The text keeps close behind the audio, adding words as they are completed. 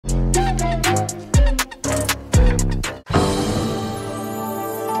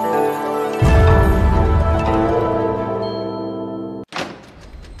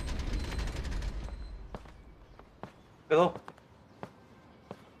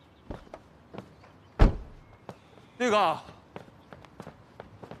力哥，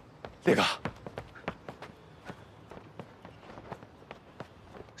力哥，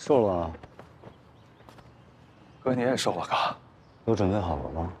瘦了。哥你也瘦了，哥。都准备好了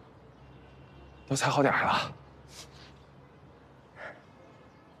吗？都踩好点了。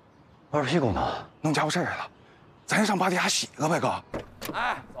二屁股呢？弄家伙事儿了，咱上坝底下洗个呗，哥。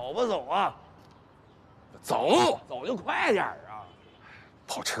哎，走不走啊？走，走就快点啊！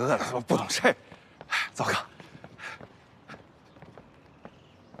跑车的不懂事儿。走，哥。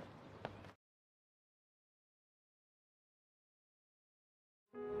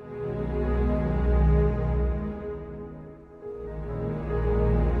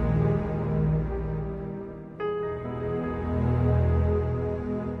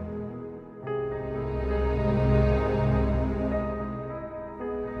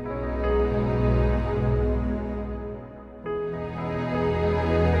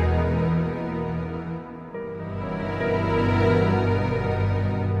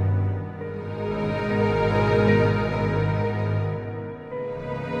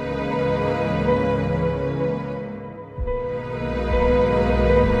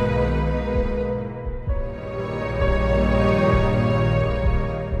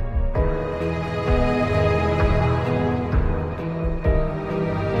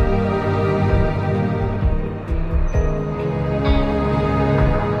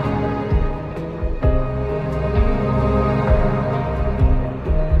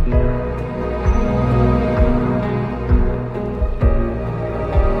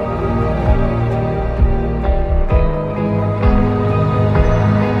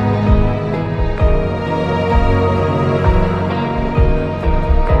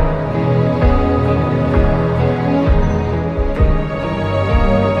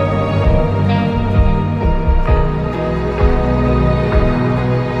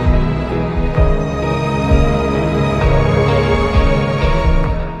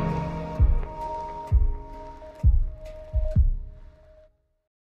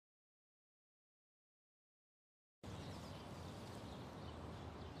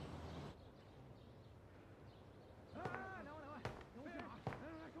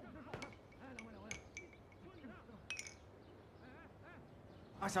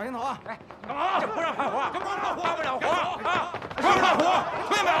 啊，小心头啊！哎，干嘛？这不让看活，干嘛看活？干不了活啊！不让看活，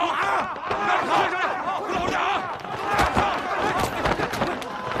听见没有？啊！快搂着啊！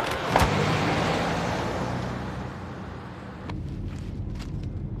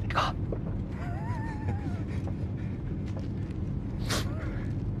哥，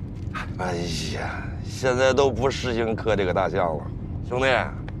哎呀，现在都不实行磕这个大象了，兄弟，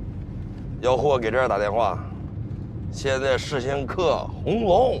要货给这儿打电话。 现在实行克红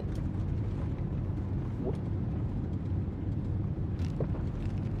龙。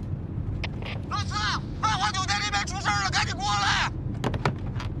老四，万华酒店这边出事了，赶紧过来！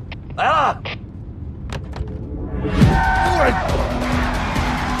来了。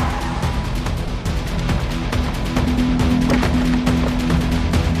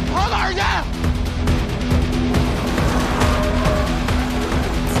跑哪儿去？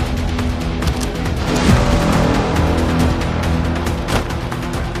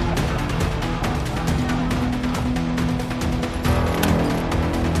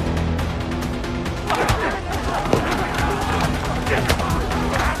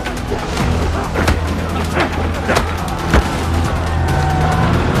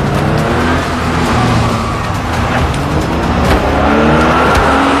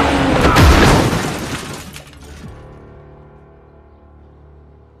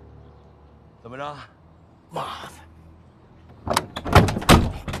 怎么着？妈的！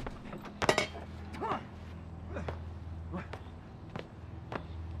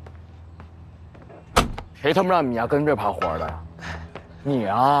谁他妈让你呀跟这趴活的？你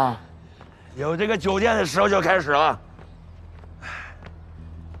啊！有这个酒店的时候就开始了。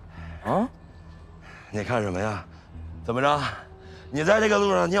啊？你看什么呀？怎么着？你在这个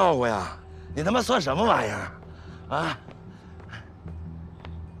路上尿过呀？你他妈算什么玩意儿？啊？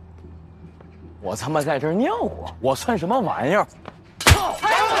 我他妈在这儿尿过，我算什么玩意儿？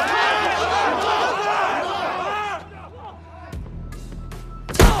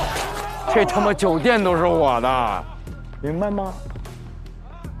这他妈酒店都是我的，明白吗？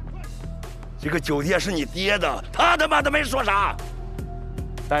这个酒店是你爹的，他他妈的没说啥。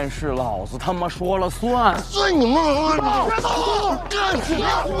但是老子他妈说了算。是你妈！别动！干起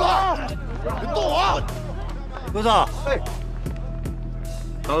来！别动啊！刘子，哎，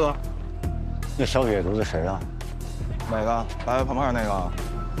大哥。 那小野都是谁啊？哪个？白白胖胖那个？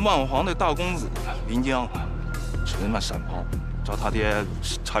万皇的大公子林江，吃他妈山炮，找他爹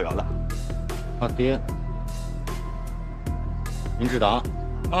差远了。他爹？林志达，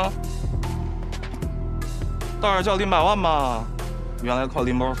啊，道上叫林百万嘛，原来靠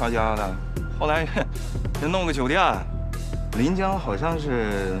林包发家的，后来也弄个酒店。临江好像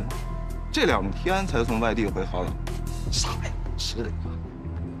是这2天才从外地回哈朗。啥呀？吃的。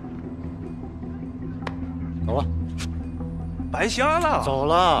走吧。白瞎了。走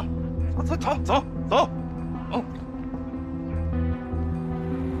了。走。哦。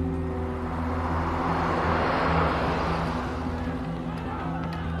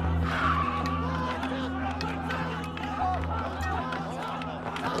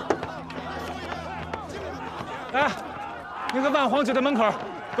哎，那个万黄酒店门口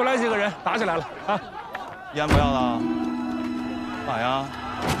多来几个人，打起来了啊！烟不要了？干啥呀？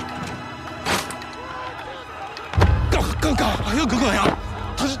干啥呀，哥哥呀？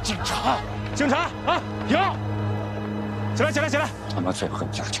他是警察！警察啊，停！起来！他妈最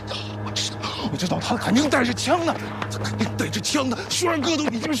恨就是警察！我知道他肯定带着枪呢，他肯定带着枪呢。轩儿哥都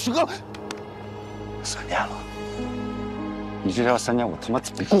已经折了3年了。你这要3年，我他妈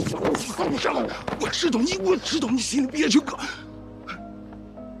怎么过？我知道你心里憋屈，哥。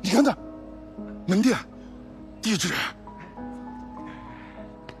你看那门店、地址，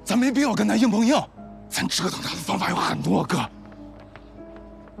咱没必要跟他硬碰硬，咱折腾他的方法有很多，哥。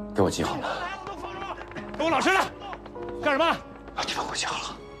给我记好了。给我老实点！干什么？你把我记好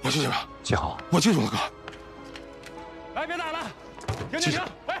了。我记住了。记好。我记住了，哥。哎，别打了！停！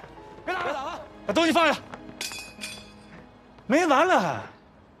哎，别打了！把东西放下。没完了还？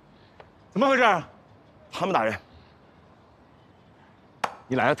怎么回事？他们打人。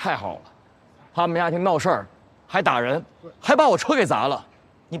你来的太好了，他们家庭闹事儿，还打人，还把我车给砸了，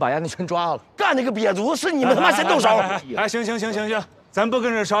你把人家全抓了。干那个瘪犊是你们他妈先动手！哎，行，咱不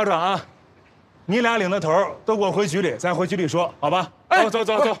跟着吵吵啊！你俩领着头，都给我回局里，咱回局里说，好吧？哎，走！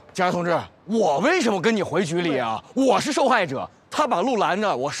警察同志，我为什么跟你回局里啊？我是受害者，他把路拦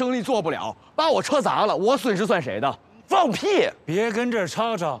着，我生意做不了，把我车砸了，我损失算谁的？放屁！别跟这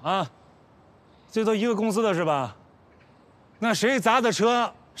吵吵啊！这都一个公司的是吧？那谁砸的车，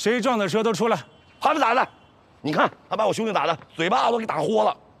谁撞的车都出来。他们打的，你看他把我兄弟打的嘴巴都给打豁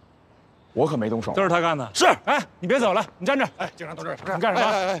了。我可没动手，都是他干的。是，哎，你别走了，你站这。哎，警察同志，你干什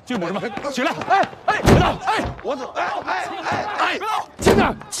么？拒捕什么？起来！别动！我走！别动！轻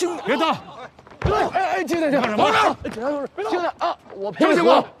点！别动！轻点！干什么？警察同志，轻点啊！我配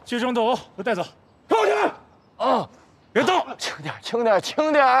合。聚众斗殴，都带走。跟我去！啊！别动！轻点！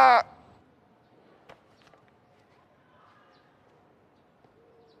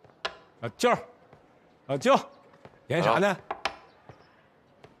老舅，演啥呢？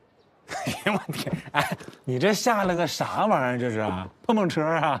哎呀我天！哎，你这下了个啥玩意儿？这是碰车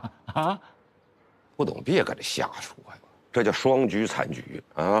啊？啊！不懂别搁这瞎说呀，这叫双局惨局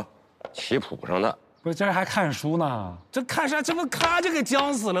啊，棋谱上的。不是，这还看书呢？这看啥？这不咔就给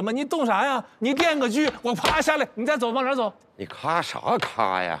僵死了吗？你动啥呀？你电个锯，我啪下来，你再走，往哪走？你咔啥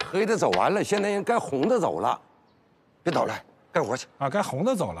咔呀？黑的走完了，现在该红的走了，别捣乱，干活去啊！该红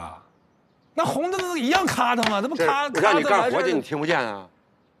的走了，那红的都一样咔的吗？这不咔我让你干活去，你听不见啊？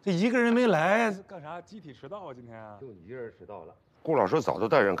这一个人没来，干啥？集体迟到啊？今天就你一人迟到了。顾老师早就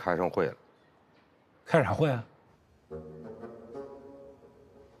带人开上会了。开啥会啊？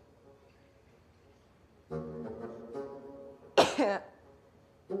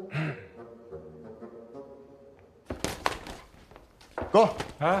哥，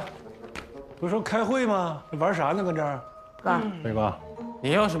哎，不是说开会吗？玩啥呢？搁这儿？哥，伟哥，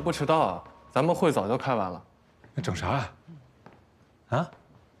你要是不迟到啊，咱们会早就开完了。那整啥呀？啊？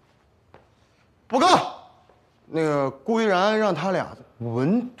报告，那个顾依然让他俩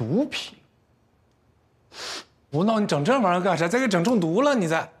闻毒品。胡闹！你整这玩意儿干啥？再给整中毒了，你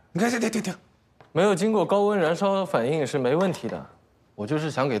再……你看，停！没有经过高温燃烧反应是没问题的。我就是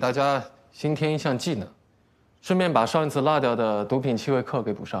想给大家新添一项技能，顺便把上一次落掉的毒品气味课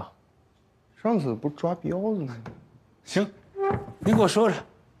给补上。上次不抓彪子吗？行，你给我说说，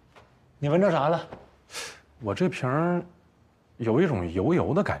你闻着啥了？我这瓶儿有一种油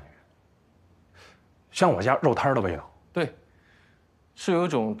油的感觉，像我家肉摊的味道。对，是有一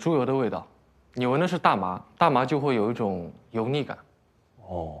种猪油的味道。你闻的是大麻，大麻就会有一种油腻感。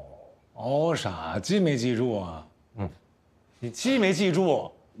傻，记没记住啊？你记没记住？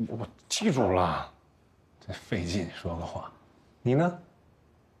我记住了，真费劲说个话。你呢？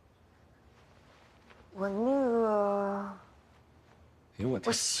我那个，哎呦我天！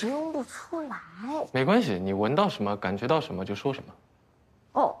我形容不出来。没关系，你闻到什么，感觉到什么就说什么。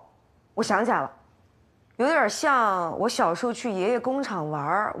哦，我想起来了，有点像我小时候去爷爷工厂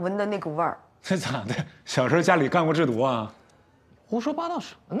玩闻的那股味儿。这咋的？小时候家里干过制毒啊？胡说八道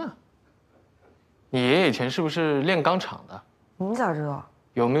什么呢？你爷爷以前是不是炼钢厂的？你咋知道？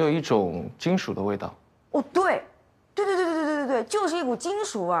有没有一种金属的味道？哦，对，就是一股金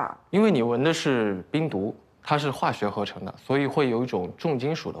属味儿。因为你闻的是冰毒，它是化学合成的，所以会有一种重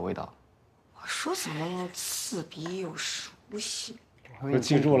金属的味道。我说怎么刺鼻又熟悉？都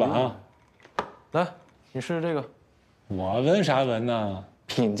记住了啊！来，你试试这个。我闻啥闻呢？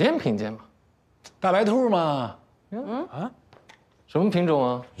品鉴品鉴嘛。大白兔嘛。什么品种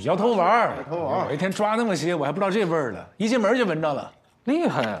啊？摇头丸。摇头丸。我一天抓那么些，我还不知道这味儿了，一进门就闻着了。厉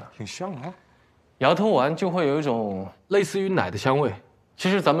害啊！挺香啊。摇头丸就会有一种类似于奶的香味。其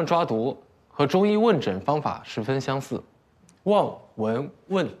实咱们抓毒和中医问诊方法十分相似，望、闻、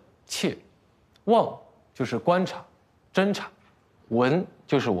问、切。望就是观察、侦查，闻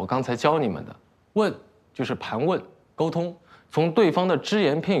就是我刚才教你们的，问就是盘问、沟通，从对方的只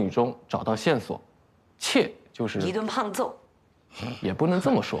言片语中找到线索，切就是一顿胖揍。也不能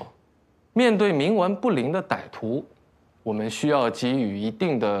这么说，面对冥顽不灵的歹徒，我们需要给予一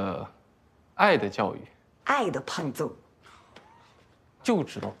定的爱的教育。爱的胖揍，就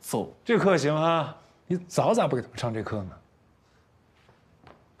知道揍。这课行啊，你早咋不给他们上这课呢？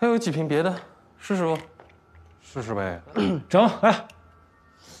还有几瓶别的，试试不？试试呗。整，来。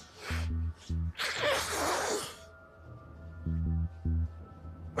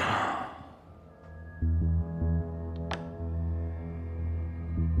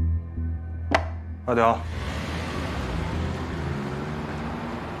阿刁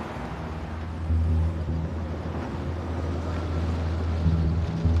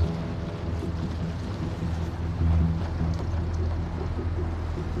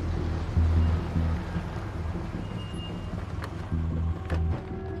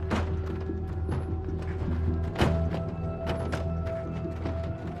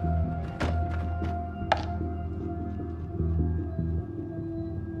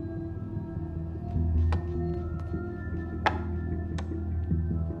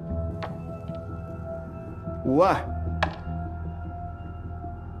，5万。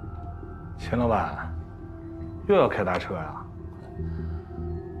秦老板，又要开大车呀？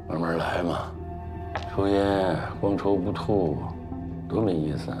慢慢来嘛，抽烟光抽不吐，多没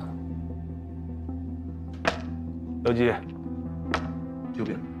意思啊！刘记9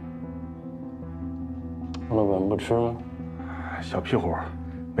饼。王老板不吃吗？小屁活，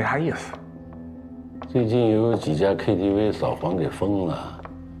没啥意思。最近有几家 KTV 扫黄给封了，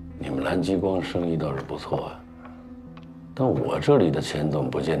你们蓝激光生意倒是不错啊，但我这里的钱怎么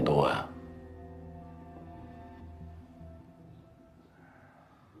不见多呀？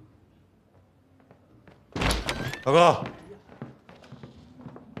大哥，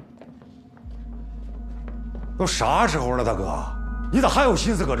都啥时候了，大哥，你咋还有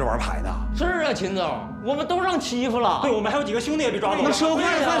心思搁这玩牌呢？是啊，秦总，我们都让欺负了。对，我们还有几个兄弟也被抓走了。那社会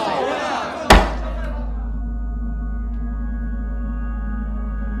算谁呀？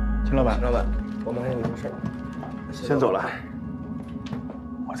秦老板，我们还有一个事儿，先走了。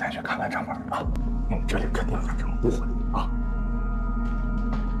我再去看看账本啊，这里肯定发生误会啊。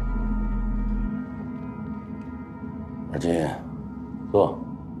二金，坐。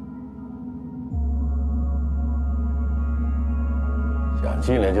想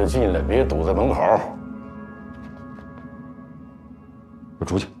进来就进来，别堵在门口。我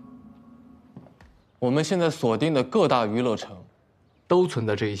出去。我们现在锁定的各大娱乐城，都存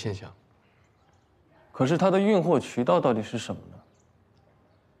在这一现象。可是它的运货渠道到底是什么呢？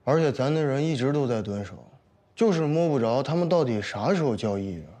而且咱的人一直都在蹲守，就是摸不着他们到底啥时候交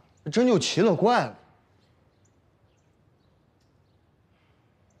易的，真就奇了怪了。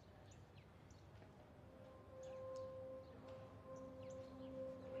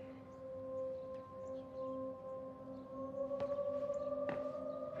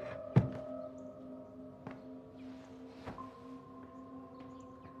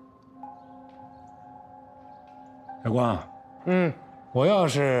小光，我要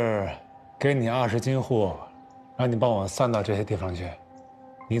是给你20斤货，让你帮我散到这些地方去，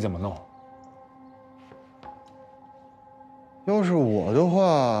你怎么弄？要是我的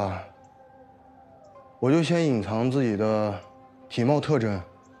话，我就先隐藏自己的体貌特征，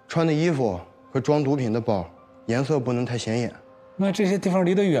穿的衣服和装毒品的包，颜色不能太显眼。那这些地方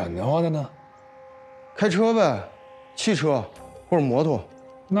离得远的话呢？开车呗，汽车或者摩托。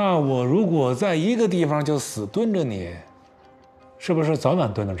那我如果在一个地方就死蹲着你，是不是早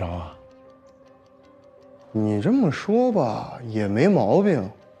晚蹲得着啊？你这么说吧，也没毛病，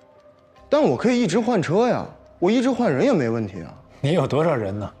但我可以一直换车呀，我一直换人也没问题啊。你有多少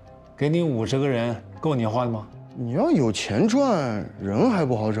人呢？给你50个人，够你换吗？你要有钱赚，人还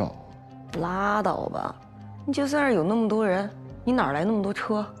不好找。拉倒吧，你就算是有那么多人，你哪来那么多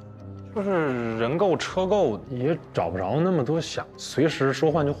车？就是人够车够，也找不着那么多想随时说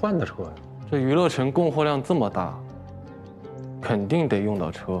换就换的车呀。这娱乐城供货量这么大，肯定得用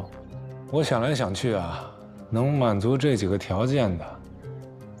到车。我想来想去啊，能满足这几个条件的，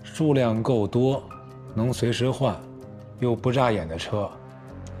数量够多，能随时换，又不扎眼的车，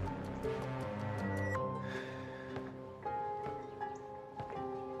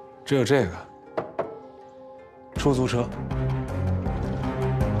只有这个出租车。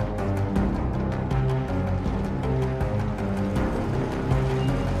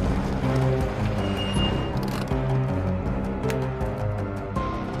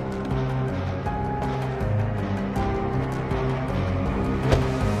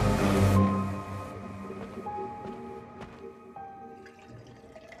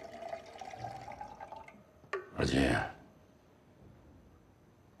二金，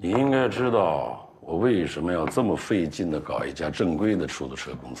你应该知道我为什么要这么费劲的搞一家正规的出租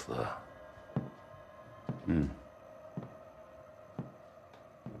车公司。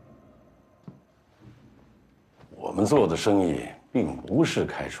我们做的生意并不是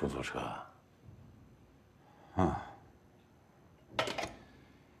开出租车。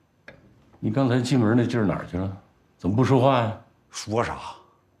你刚才进门那劲儿哪儿去了？怎么不说话呀？说啥？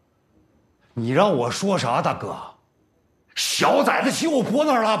你让我说啥，大哥？小崽子骑我脖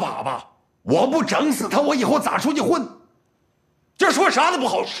子上拉粑粑，我不整死他，我以后咋出去混？这说啥都不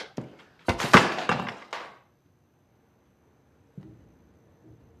好使。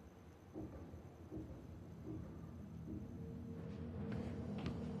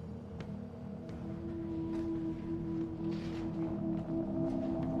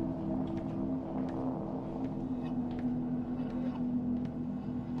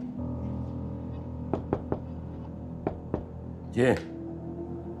进。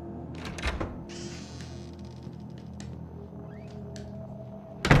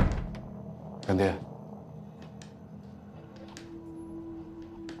干爹，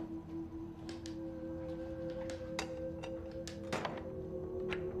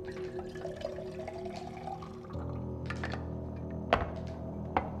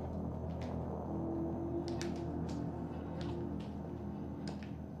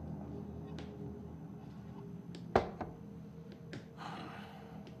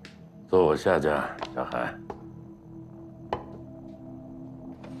做我下家，小海。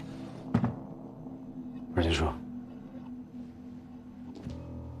二金说，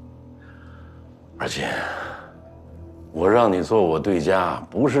二金，我让你做我对家，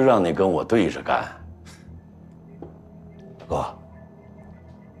不是让你跟我对着干。哥，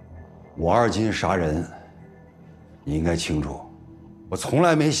我二金杀人，你应该清楚。我从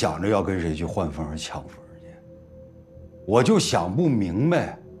来没想着要跟谁去换风儿抢风儿去，我就想不明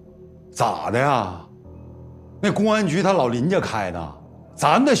白，咋的呀？那公安局他老林家开的。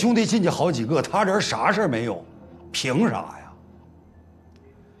咱的兄弟进去好几个，他这儿啥事儿没有，凭啥呀？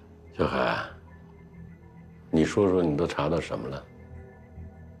小海，你说说你都查到什么了？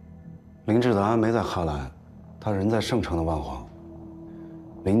林志达没在哈兰，他人在盛城的万华。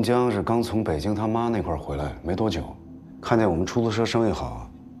林江是刚从北京他妈那块儿回来没多久，看见我们出租车生意好，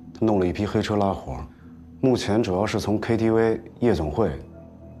他弄了一批黑车拉活，目前主要是从 KTV、夜总会、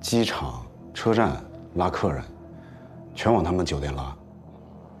机场、车站拉客人，全往他们酒店拉。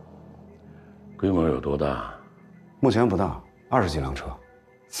规模有多大？目前不大，20几辆车。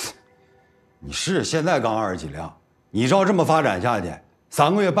你是现在刚20几辆，你照这么发展下去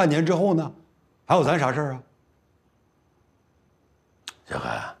，3个月、半年之后呢，还有咱啥事儿啊？小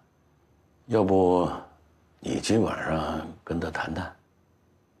海，要不你今晚上跟他谈谈？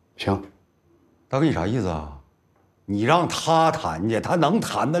行。大哥，你啥意思啊？你让他谈去，他能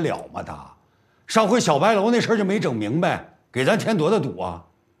谈得了吗？他上回小白楼那事儿就没整明白，给咱添多大堵啊？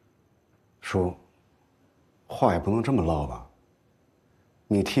叔，话也不能这么唠吧。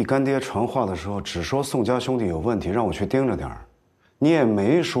你替干爹传话的时候，只说宋家兄弟有问题，让我去盯着点儿，你也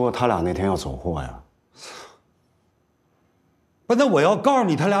没说他俩那天要走货呀。不，那我要告诉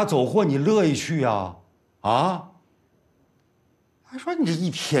你他俩走货，你乐意去呀？啊？还说你这一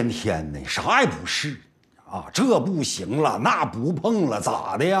天天的啥也不是啊，这不行了，那不碰了，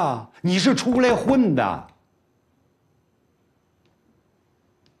咋的呀？你是出来混的。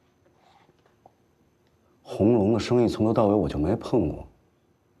红龙的生意从头到尾我就没碰过，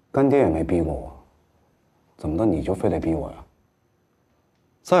干爹也没逼过我，怎么的你就非得逼我呀？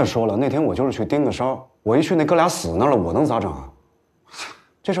再说了，那天我就是去盯个梢，我一去那哥俩死那儿了，我能咋整啊？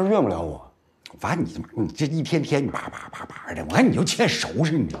这事儿怨不了我。反正你这一天天你叭的，我看你就欠收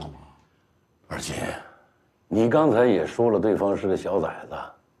拾，你知道吗？二金，你刚才也说了，对方是个小崽子，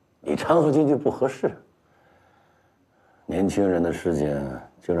你掺和进去不合适。年轻人的事情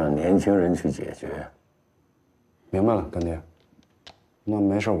就让年轻人去解决。明白了，干爹。那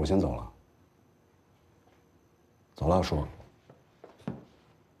没事，我先走了。走了，叔。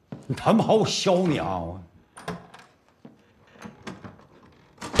你他妈把我削你啊！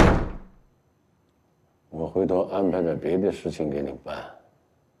我回头安排点别的事情给你办。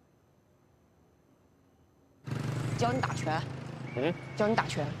教你打拳。教你打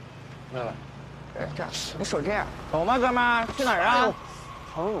拳。明白了。这样，你手这样。走吗，哥们儿？去哪儿啊？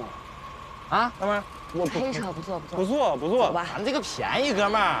疼。啊，哥们儿，我黑车不坐。不坐。走吧。咱这个便宜，哥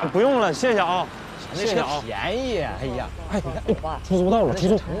们儿。不用了，谢谢啊。咱这车便宜。哎呀，哎，你看，出租到了，出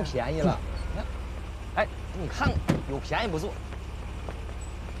租成便宜了。哎，你看有便宜不坐。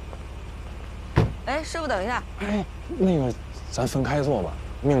哎，师傅，等一下。哎，那个，咱分开坐吧，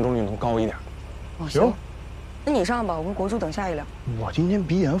命中率能高一点。行。那你上吧，我跟国柱等下一辆。我今天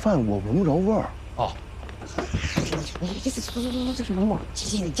鼻炎犯，我闻不着味儿。哦。走，这什么？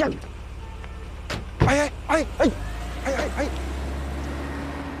姐，你这样。哎！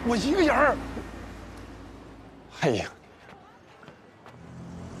我一个人儿。哎呀！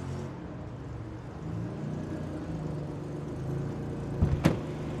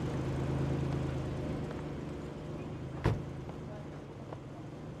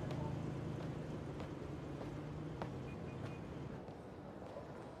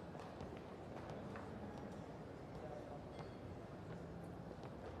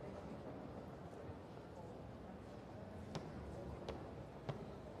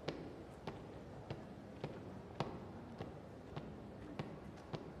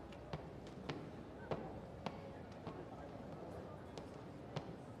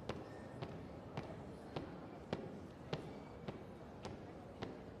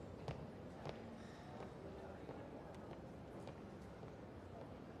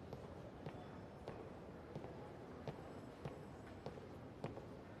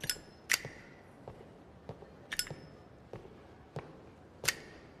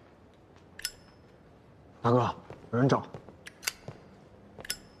大哥，有人找。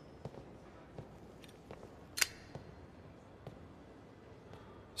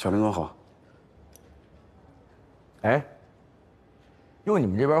小林总好。哎，用你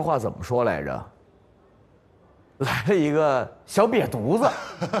们这边话怎么说来着？来了一个小瘪犊子。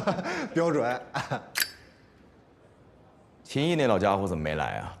标准。秦毅那老家伙怎么没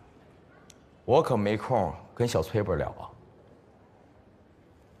来啊？我可没空跟小崔本聊啊。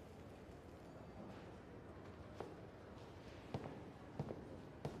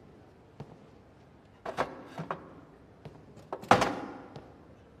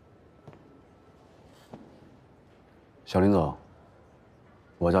小林总，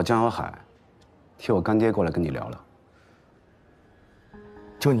我叫江小海，替我干爹过来跟你聊聊。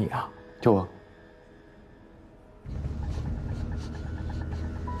就你啊？就我。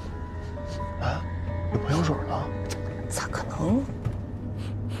啊，有喷药水了？咋可能？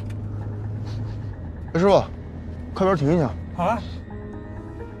哎，师傅，快点停一下。啊？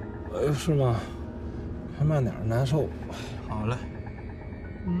是吗？开慢点，难受。好嘞。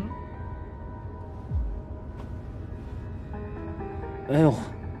哎呦！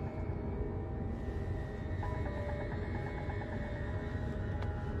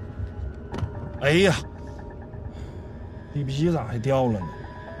哎呀，地皮咋还掉了呢？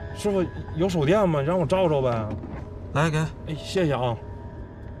师傅有手电吗？让我照照呗。来，给。哎，谢谢啊。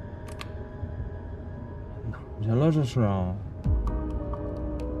哪去了这是啊？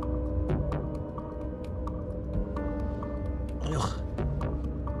哎呦！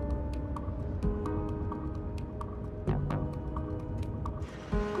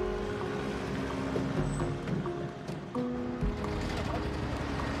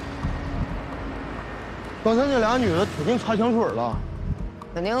刚才那俩女的铁定擦香水了。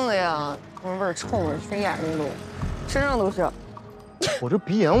肯定的呀，那味儿冲着熏眼睛都，身上都是。我这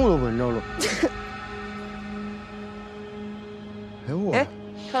鼻炎我都闻着了。哎呦我！哎，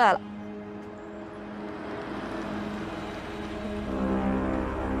车来了。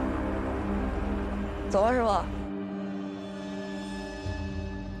走吧，师傅。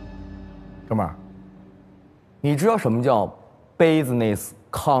哥们儿，你知道什么叫 business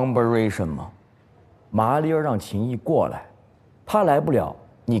collaboration 吗？麻利儿让秦毅过来，他来不了，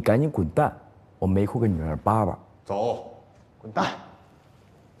你赶紧滚蛋，我没空跟你在那叭叭。走，滚蛋！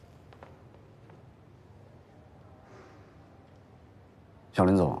小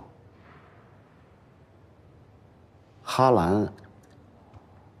林总，哈兰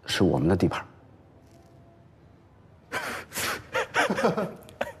是我们的地盘。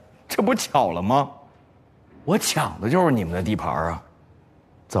这不巧了吗？我抢的就是你们的地盘啊！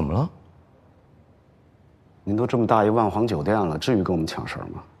怎么了？您都这么大一万皇酒店了，至于跟我们抢食儿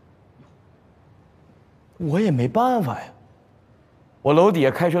吗？我也没办法呀。我楼底下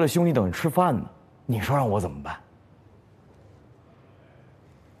开车的兄弟等着吃饭呢，你说让我怎么办？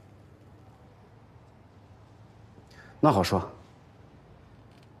那好说，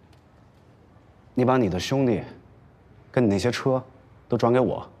你把你的兄弟跟你那些车都转给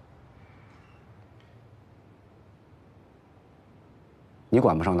我，你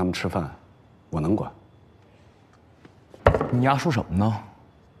管不上他们吃饭，我能管。你丫说什么呢？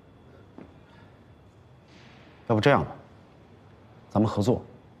要不这样吧，咱们合作。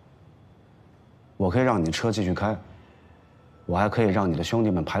我可以让你车继续开，我还可以让你的兄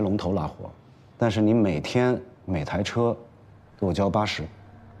弟们排龙头拉活，但是你每天每台车给我交80。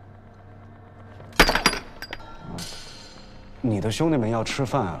你的兄弟们要吃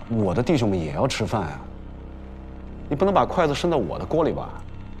饭，我的弟兄们也要吃饭啊！你不能把筷子伸到我的锅里吧？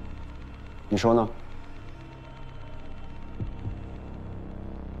你说呢？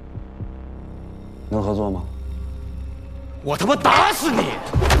能合作吗？我他妈打死你！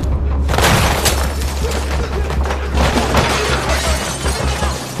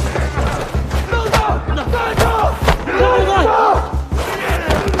让他干他！干他！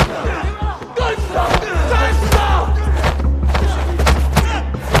干死他！干死他！干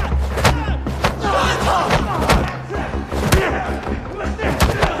他！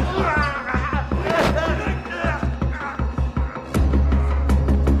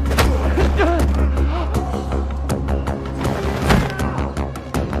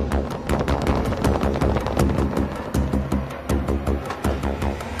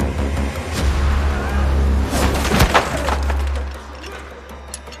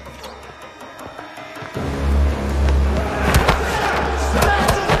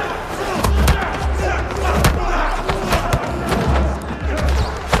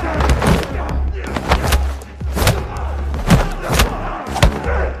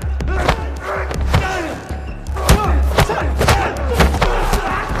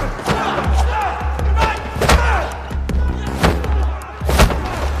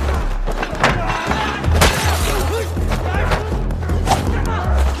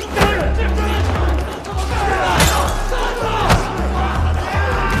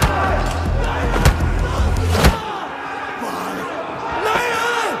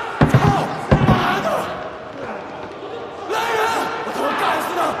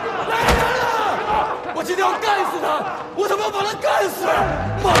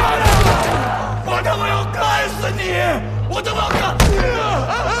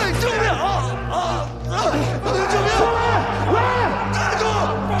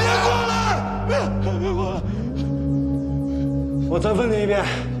我再问你一遍，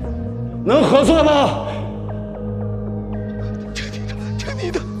能合作吗？听你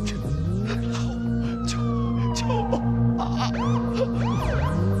的，救我啊！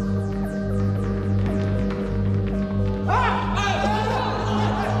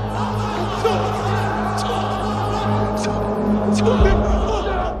救命！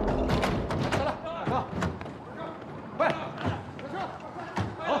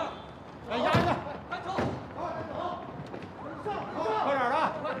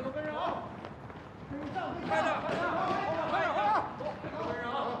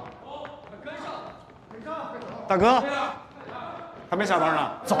大哥，还没下班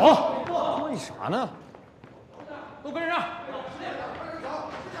呢，走。说你啥呢？都跟上！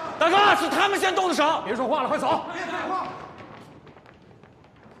大哥，是他们先动的手。别说话了，快走！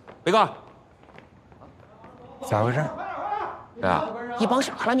北哥，咋回事？对啊，一帮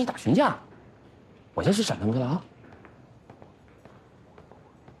傻哈拉米打群架，我先去闪他们去了啊。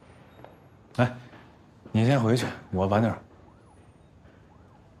哎，你先回去，我晚点。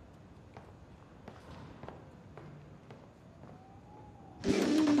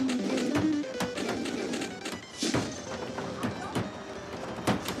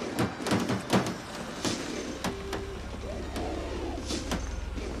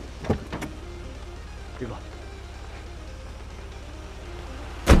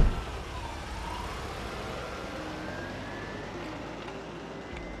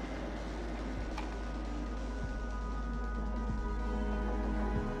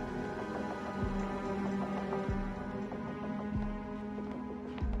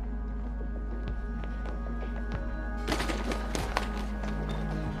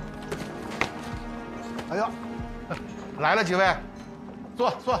哎呦，来了几位，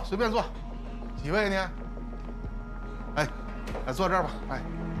坐，随便坐。几位呢？哎，坐这儿吧。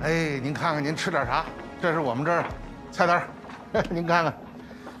哎，您看看您吃点啥？这是我们这儿菜单，您看看。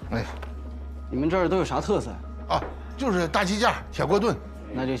哎，你们这儿都有啥特色？啊，就是大鸡架、铁锅炖、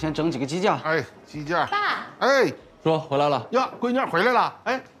那就先整几个鸡架。哎，鸡架。爸。哎，说回来了。呀，闺女回来了。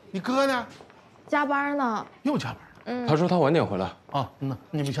哎，你哥呢？加班呢。又加班。他说他晚点回来。啊，那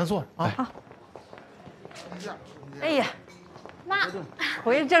你们先坐着啊。好。哎呀，妈，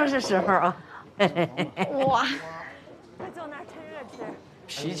回去正是时候啊。哇，快坐那儿趁热吃。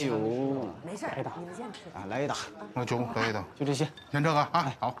啤酒。没事，你们先吃。啊，来一打。那酒来一打。就这些。先这个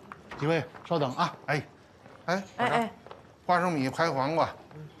啊。好，几位稍等啊。哎，花生米拍黄瓜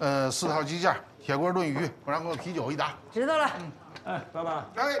，4套鸡架，铁锅炖鱼，然后啤酒一打。知道了。哎，爸爸。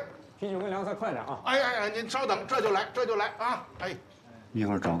哎，啤酒跟凉菜快点啊！哎，您稍等，这就来啊！哎，一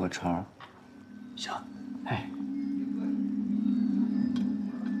会儿找个茬。行。哎。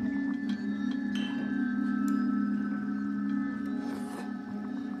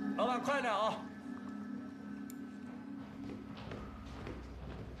老板，快点啊！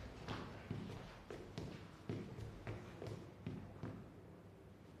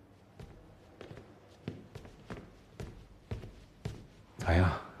咋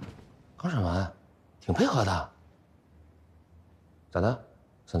样？刚审完，挺配合的。咋的？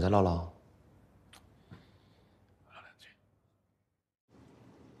想再唠唠？唠两句。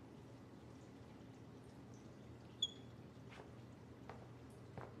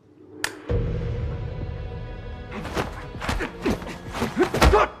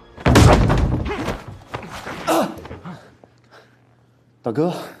大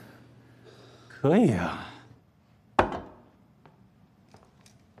哥，可以啊。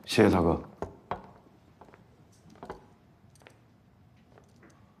谢谢大哥。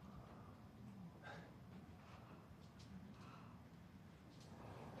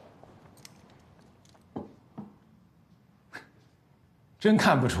真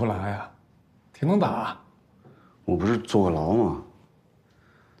看不出来呀，挺能打。我不是坐过牢吗？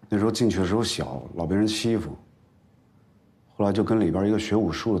那时候进去的时候小，老被人欺负。后来就跟里边一个学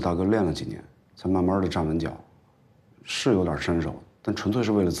武术的大哥练了几年，才慢慢的站稳脚。是有点身手，但纯粹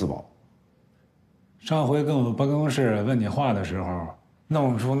是为了自保。上回跟我办公室问你话的时候，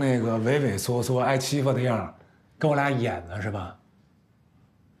弄出那个畏畏缩缩、挨欺负的样，跟我俩演呢是吧？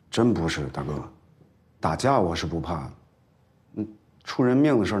真不是，大哥，打架我是不怕的，出人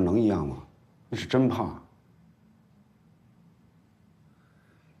命的事儿能一样吗？那是真怕。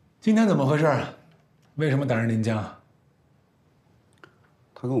今天怎么回事？为什么打人临江？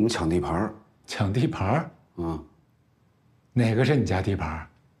他跟我们抢地盘。抢地盘？啊。哪个是你家地盘？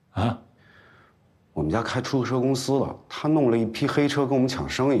啊？我们家开出租车公司的，他弄了一批黑车跟我们抢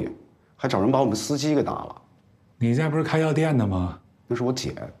生意，还找人把我们司机给打了。你家不是开药店的吗？那是我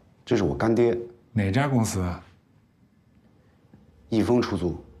姐，这是我干爹。哪家公司啊？益丰出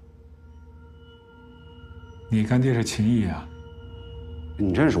租。你干爹是秦毅啊？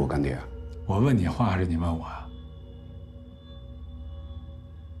你认识我干爹？我问你话还是你问我啊？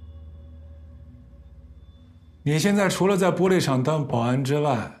你现在除了在玻璃厂当保安之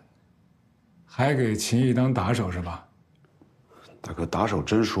外，还给秦毅当打手是吧？大哥，打手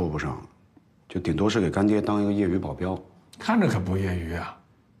真说不上，就顶多是给干爹当一个业余保镖。看着可不业余啊。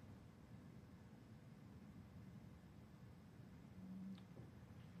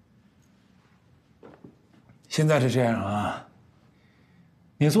现在是这样啊，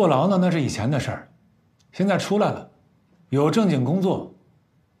你坐牢呢那是以前的事儿，现在出来了，有正经工作，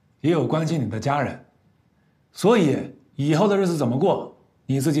也有关心你的家人，所以以后的日子怎么过，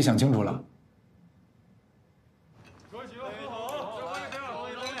你自己想清楚了。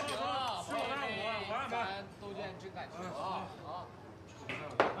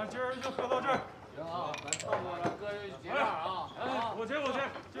今儿就喝到这儿。行啊，咱差不多了，各位结账啊。哎，我结，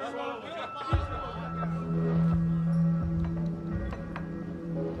今儿说我结。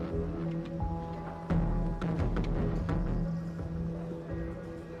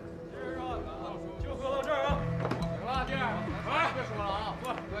就喝到这儿啊。行了，弟儿，来，别说了啊，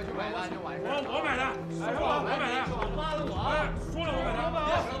哥去买单就完事。我买单，我买单，扒了我啊！说了我买单，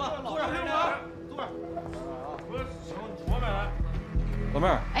别说了，坐这儿，我买单。老妹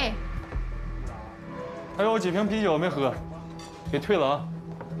儿，哎，还有几瓶啤酒没喝，给退了啊。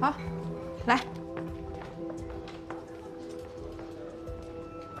好，来。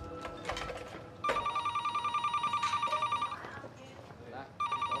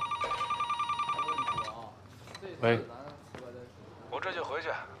喂，我这就回去，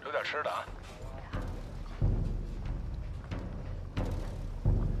留点吃的啊。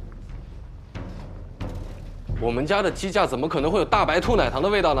我们家的鸡架怎么可能会有大白兔奶糖的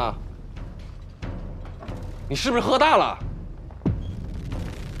味道呢？你是不是喝大了？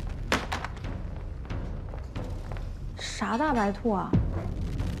啥大白兔啊？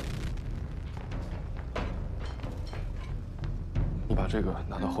你把这个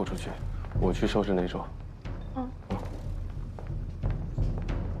拿到后厨去，我去收拾那桌。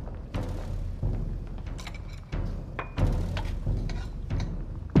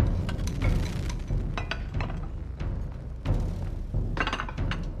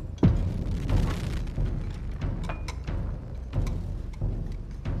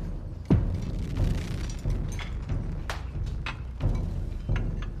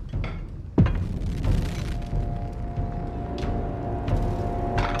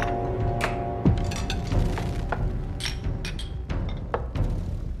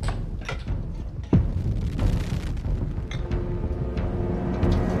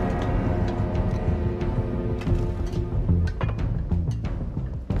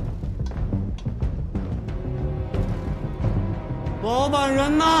老板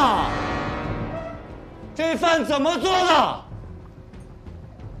人呐，这饭怎么做的？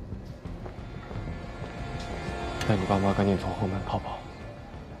带你爸妈赶紧从后门逃跑，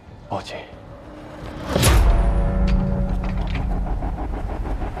报警。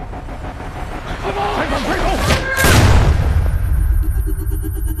快跑！快走！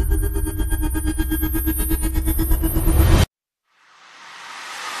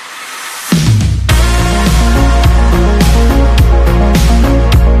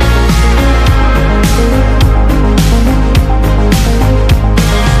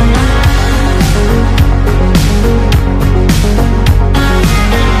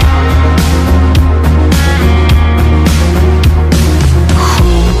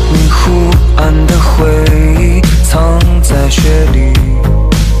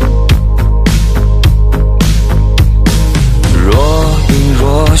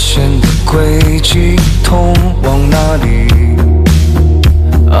通往哪里？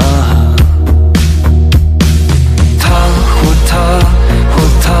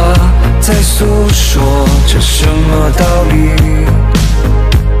他在诉说着什么道理？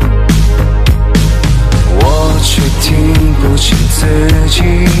我却听不清自己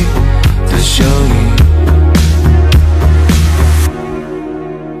的声音。